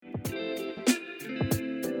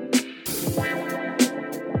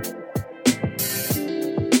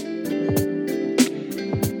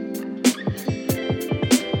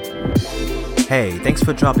Hey, thanks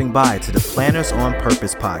for dropping by to the Planners on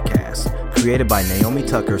Purpose podcast, created by Naomi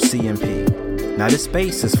Tucker, CMP. Now, this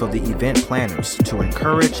space is for the event planners to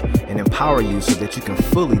encourage and empower you so that you can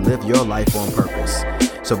fully live your life on purpose.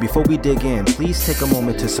 So before we dig in, please take a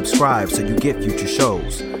moment to subscribe so you get future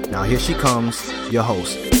shows. Now, here she comes, your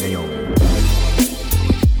host, Naomi.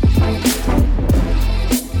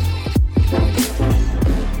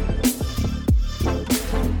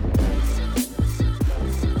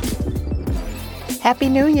 Happy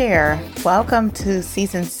New Year. Welcome to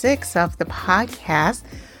season 6 of the podcast.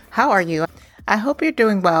 How are you? I hope you're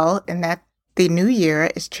doing well and that the new year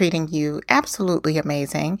is treating you absolutely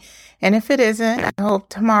amazing. And if it isn't, I hope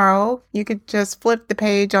tomorrow you could just flip the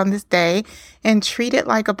page on this day and treat it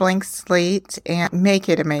like a blank slate and make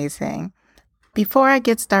it amazing. Before I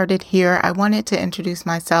get started here, I wanted to introduce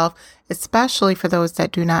myself, especially for those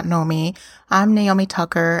that do not know me. I'm Naomi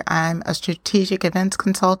Tucker. I'm a strategic events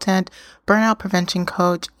consultant, burnout prevention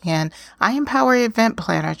coach, and I empower event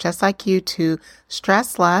planners just like you to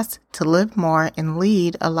stress less, to live more, and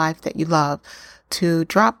lead a life that you love, to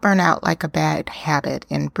drop burnout like a bad habit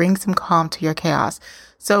and bring some calm to your chaos.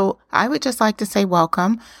 So I would just like to say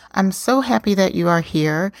welcome. I'm so happy that you are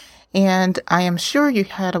here. And I am sure you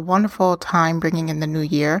had a wonderful time bringing in the new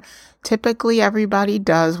year. Typically, everybody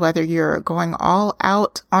does, whether you're going all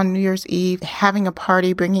out on New Year's Eve, having a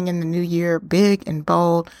party, bringing in the new year big and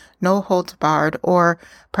bold, no holds barred, or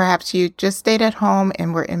perhaps you just stayed at home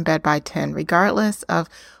and were in bed by 10. Regardless of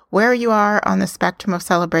where you are on the spectrum of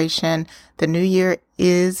celebration, the new year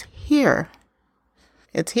is here.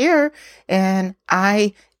 It's here. And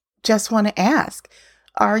I just want to ask,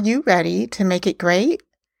 are you ready to make it great?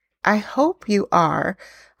 I hope you are.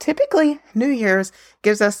 Typically, New Year's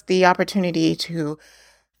gives us the opportunity to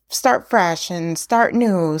start fresh and start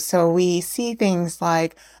new. So we see things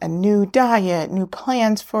like a new diet, new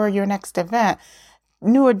plans for your next event,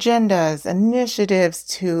 new agendas, initiatives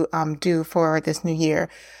to do for this new year.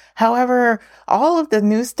 However, all of the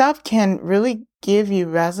new stuff can really give you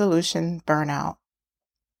resolution burnout.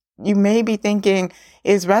 You may be thinking,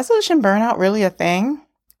 is resolution burnout really a thing?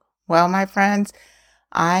 Well, my friends,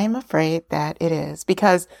 I'm afraid that it is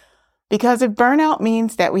because if burnout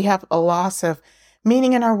means that we have a loss of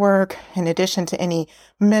meaning in our work, in addition to any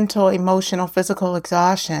mental, emotional, physical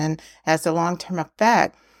exhaustion as a long-term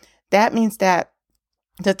effect, that means that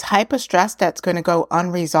the type of stress that's going to go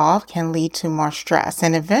unresolved can lead to more stress.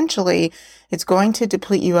 And eventually it's going to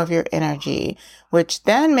deplete you of your energy, which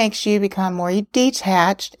then makes you become more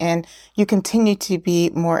detached and you continue to be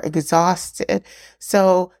more exhausted.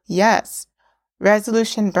 So yes,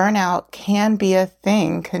 resolution burnout can be a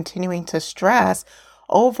thing, continuing to stress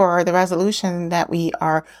over the resolution that we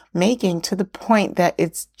are making to the point that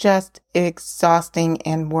it's just exhausting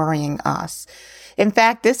and worrying us. In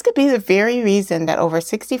fact, this could be the very reason that over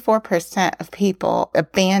 64% of people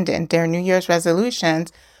abandon their New Year's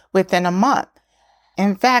resolutions within a month.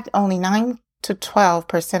 In fact, only 9 to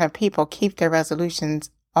 12% of people keep their resolutions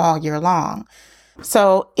all year long.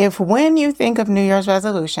 So if when you think of New Year's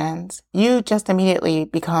resolutions, you just immediately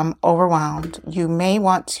become overwhelmed, you may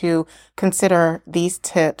want to consider these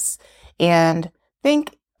tips and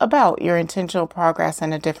think about your intentional progress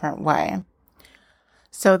in a different way.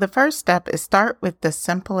 So the first step is start with the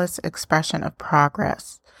simplest expression of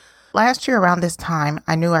progress. Last year around this time,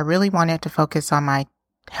 I knew I really wanted to focus on my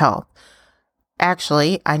health.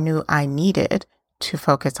 Actually, I knew I needed to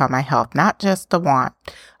focus on my health, not just the want.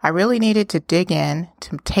 I really needed to dig in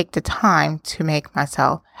to take the time to make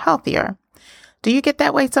myself healthier. Do you get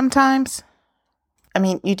that way sometimes? I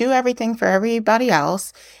mean, you do everything for everybody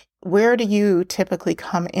else. Where do you typically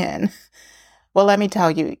come in? Well, let me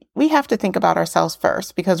tell you, we have to think about ourselves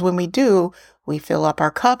first, because when we do, we fill up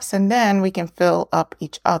our cups and then we can fill up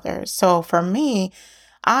each other's. So for me,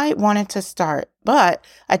 I wanted to start, but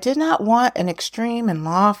I did not want an extreme and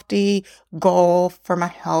lofty goal for my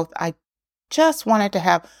health. I just wanted to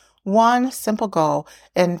have one simple goal.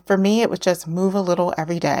 And for me, it was just move a little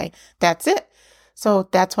every day. That's it. So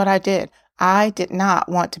that's what I did. I did not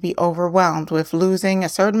want to be overwhelmed with losing a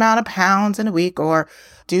certain amount of pounds in a week or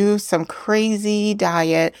do some crazy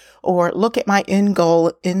diet or look at my end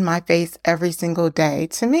goal in my face every single day.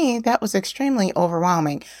 To me, that was extremely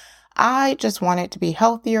overwhelming. I just wanted to be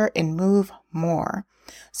healthier and move more.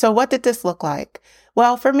 So what did this look like?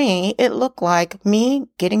 Well, for me, it looked like me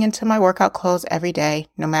getting into my workout clothes every day,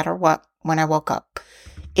 no matter what, when I woke up.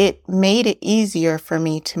 It made it easier for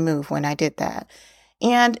me to move when I did that.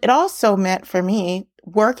 And it also meant for me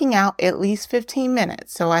working out at least 15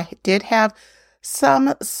 minutes. So I did have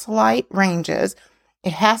some slight ranges.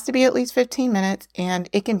 It has to be at least 15 minutes, and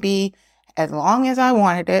it can be as long as I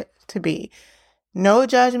wanted it to be. No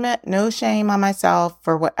judgment, no shame on myself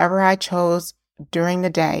for whatever I chose during the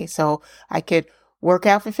day. So I could work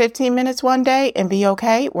out for 15 minutes one day and be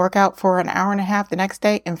okay, work out for an hour and a half the next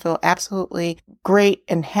day and feel absolutely great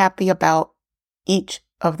and happy about each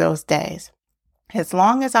of those days. As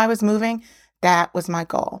long as I was moving, that was my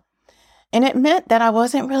goal. And it meant that I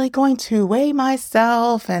wasn't really going to weigh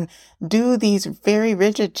myself and do these very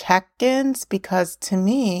rigid check-ins, because to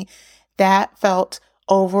me, that felt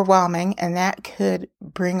overwhelming and that could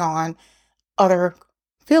bring on other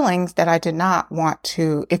feelings that I did not want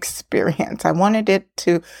to experience. I wanted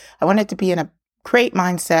to be in a great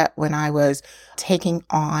mindset when I was taking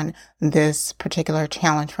on this particular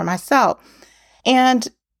challenge for myself. And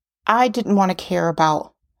I didn't want to care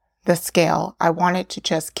about the scale. I wanted to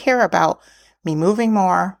just care about me moving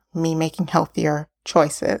more, me making healthier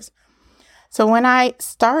choices. So when I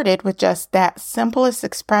started with just that simplest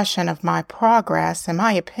expression of my progress, in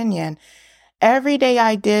my opinion, every day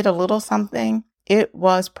I did a little something, it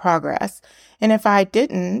was progress. And if I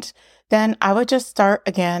didn't, then I would just start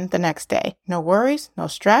again the next day. No worries, no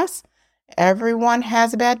stress. Everyone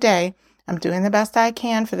has a bad day. I'm doing the best I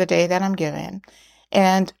can for the day that I'm given.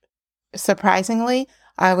 And surprisingly,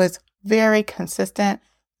 I was very consistent,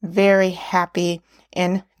 very happy,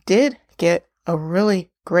 and did get a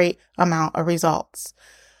really great amount of results.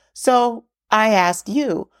 So I ask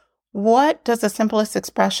you, what does the simplest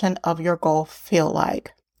expression of your goal feel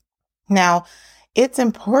like? Now, it's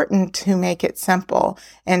important to make it simple.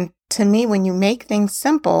 And to me, when you make things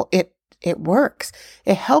simple, it works.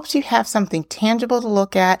 It helps you have something tangible to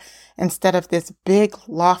look at instead of this big,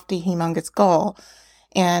 lofty, humongous goal.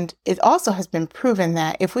 And it also has been proven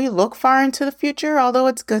that if we look far into the future, although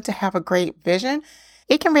it's good to have a great vision,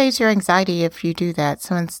 it can raise your anxiety if you do that.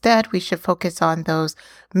 So instead, we should focus on those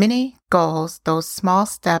mini goals, those small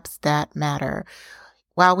steps that matter.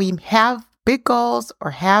 While we have big goals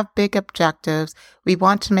or have big objectives, we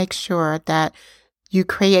want to make sure that you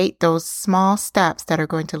create those small steps that are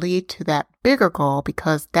going to lead to that bigger goal,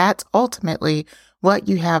 because that's ultimately what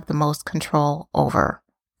you have the most control over.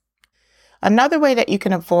 Another way that you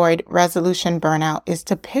can avoid resolution burnout is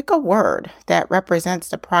to pick a word that represents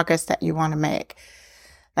the progress that you want to make.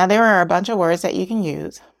 Now, there are a bunch of words that you can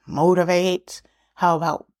use. Motivate. How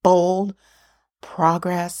about bold?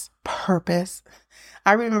 Progress. Purpose.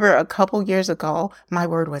 I remember a couple years ago, my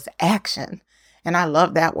word was action. And I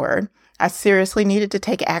love that word. I seriously needed to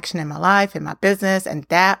take action in my life, in my business, and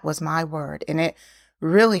that was my word. And it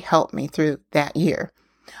really helped me through that year.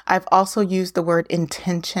 I've also used the word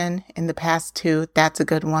intention in the past too. That's a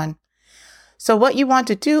good one. So what you want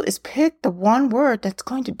to do is pick the one word that's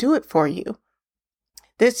going to do it for you.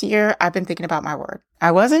 This year, I've been thinking about my word.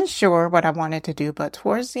 I wasn't sure what I wanted to do, but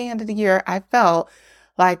towards the end of the year, I felt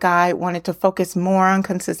like I wanted to focus more on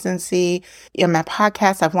consistency. In my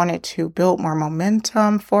podcast, I've wanted to build more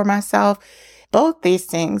momentum for myself. Both these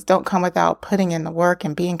things don't come without putting in the work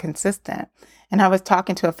and being consistent. And I was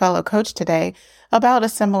talking to a fellow coach today about a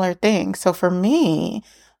similar thing. So for me,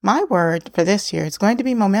 my word for this year is going to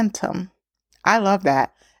be momentum. I love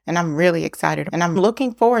that. And I'm really excited. And I'm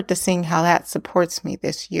looking forward to seeing how that supports me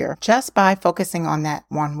this year, just by focusing on that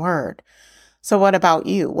one word. So what about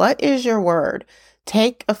you? What is your word?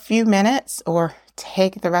 Take a few minutes or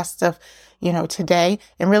take the rest of, today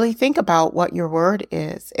and really think about what your word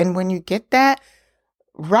is. And when you get that,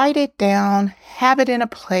 write it down, have it in a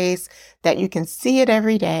place that you can see it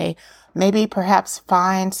every day. Maybe perhaps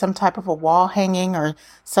find some type of a wall hanging or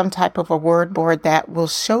some type of a word board that will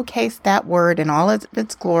showcase that word in all of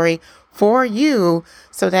its glory for you,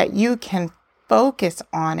 so that you can focus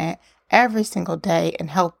on it every single day and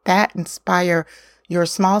help that inspire your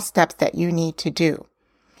small steps that you need to do.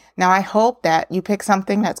 Now, I hope that you pick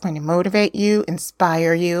something that's going to motivate you,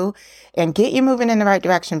 inspire you, and get you moving in the right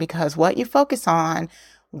direction, because what you focus on,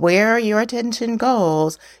 where your attention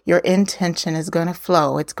goes, your intention is going to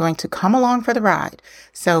flow. It's going to come along for the ride.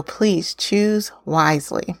 So please choose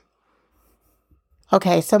wisely.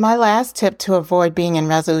 Okay, so my last tip to avoid being in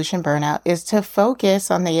resolution burnout is to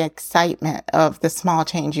focus on the excitement of the small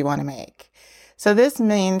change you want to make. So this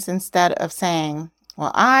means, instead of saying,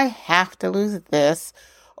 well, I have to lose this,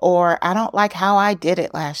 or I don't like how I did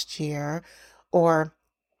it last year, or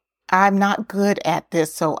I'm not good at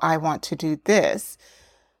this, so I want to do this.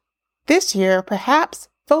 This year, perhaps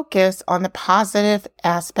focus on the positive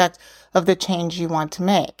aspect of the change you want to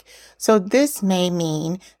make. So this may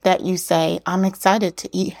mean that you say, I'm excited to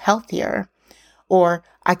eat healthier, Or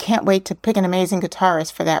I can't wait to pick an amazing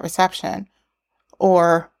guitarist for that reception.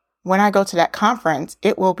 Or when I go to that conference,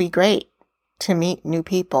 it will be great to meet new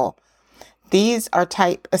people. These are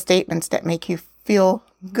type of statements that make you feel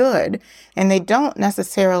good, and they don't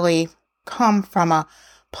necessarily come from a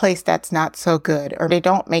place that's not so good, or they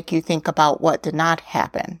don't make you think about what did not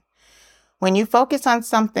happen. When you focus on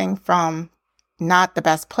something from not the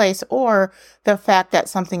best place, or the fact that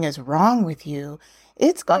something is wrong with you,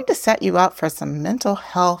 it's going to set you up for some mental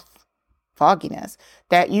health fogginess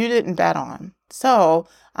that you didn't bet on. So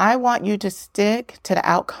I want you to stick to the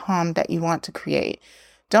outcome that you want to create.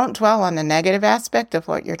 Don't dwell on the negative aspect of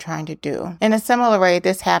what you're trying to do. In a similar way,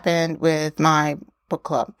 this happened with my book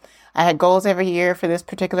club. I had goals every year for this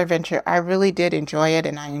particular venture. I really did enjoy it,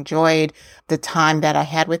 and I enjoyed the time that I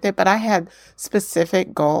had with it, but I had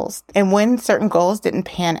specific goals. And when certain goals didn't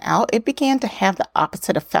pan out, it began to have the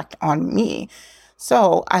opposite effect on me.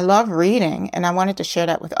 So I love reading, and I wanted to share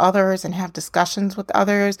that with others and have discussions with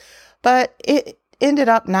others, but it ended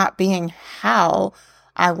up not being how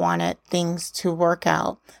I wanted things to work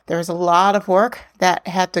out. There was a lot of work that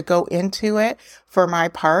had to go into it for my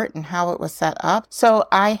part and how it was set up. So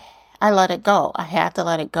I let it go. I had to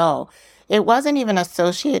let it go. It wasn't even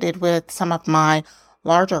associated with some of my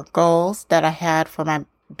larger goals that I had for my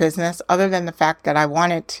business, other than the fact that I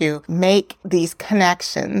wanted to make these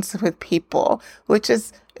connections with people, which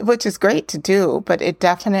is great to do, but it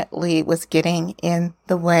definitely was getting in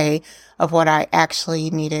the way of what I actually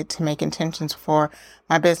needed to make intentions for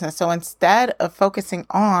my business. So instead of focusing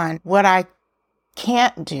on what I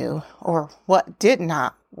can't do or what did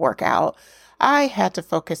not work out, I had to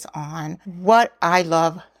focus on what I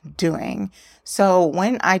love doing. So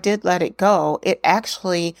when I did let it go, it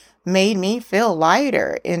actually made me feel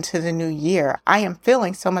lighter into the new year. I am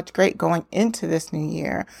feeling so much great going into this new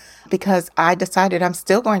year because I decided I'm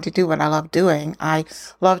still going to do what I love doing. I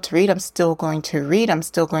love to read. I'm still going to read. I'm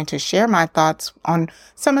still going to share my thoughts on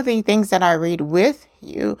some of the things that I read with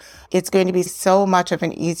you. It's going to be so much of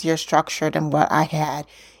an easier structure than what I had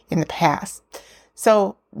in the past.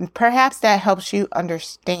 So perhaps that helps you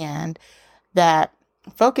understand that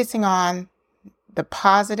focusing on the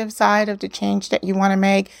positive side of the change that you want to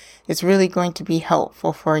make is really going to be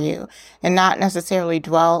helpful for you, and not necessarily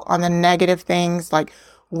dwell on the negative things like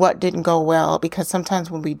what didn't go well, because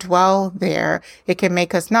sometimes when we dwell there, it can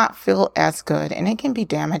make us not feel as good, and it can be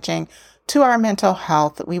damaging to our mental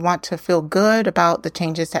health. We want to feel good about the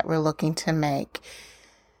changes that we're looking to make.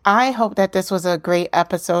 I hope that this was a great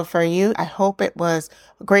episode for you. I hope it was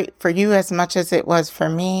great for you as much as it was for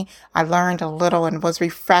me. I learned a little and was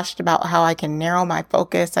refreshed about how I can narrow my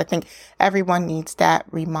focus. I think everyone needs that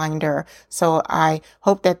reminder. So I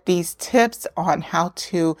hope that these tips on how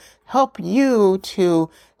to help you to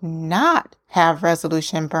not have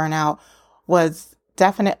resolution burnout was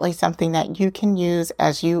definitely something that you can use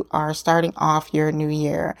as you are starting off your new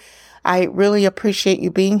year. I really appreciate you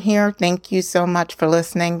being here. Thank you so much for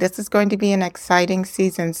listening. This is going to be an exciting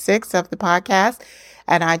season 6 of the podcast,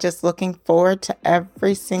 and I'm just looking forward to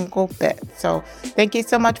every single bit. So thank you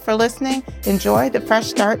so much for listening. Enjoy the fresh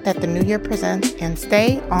start that the new year presents, and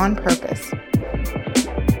stay on purpose.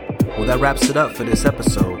 Well, that wraps it up for this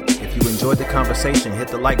episode. If you enjoyed the conversation, hit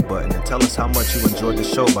the like button and tell us how much you enjoyed the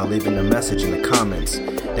show by leaving a message in the comments.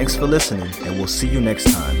 Thanks for listening, and we'll see you next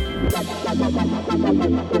time.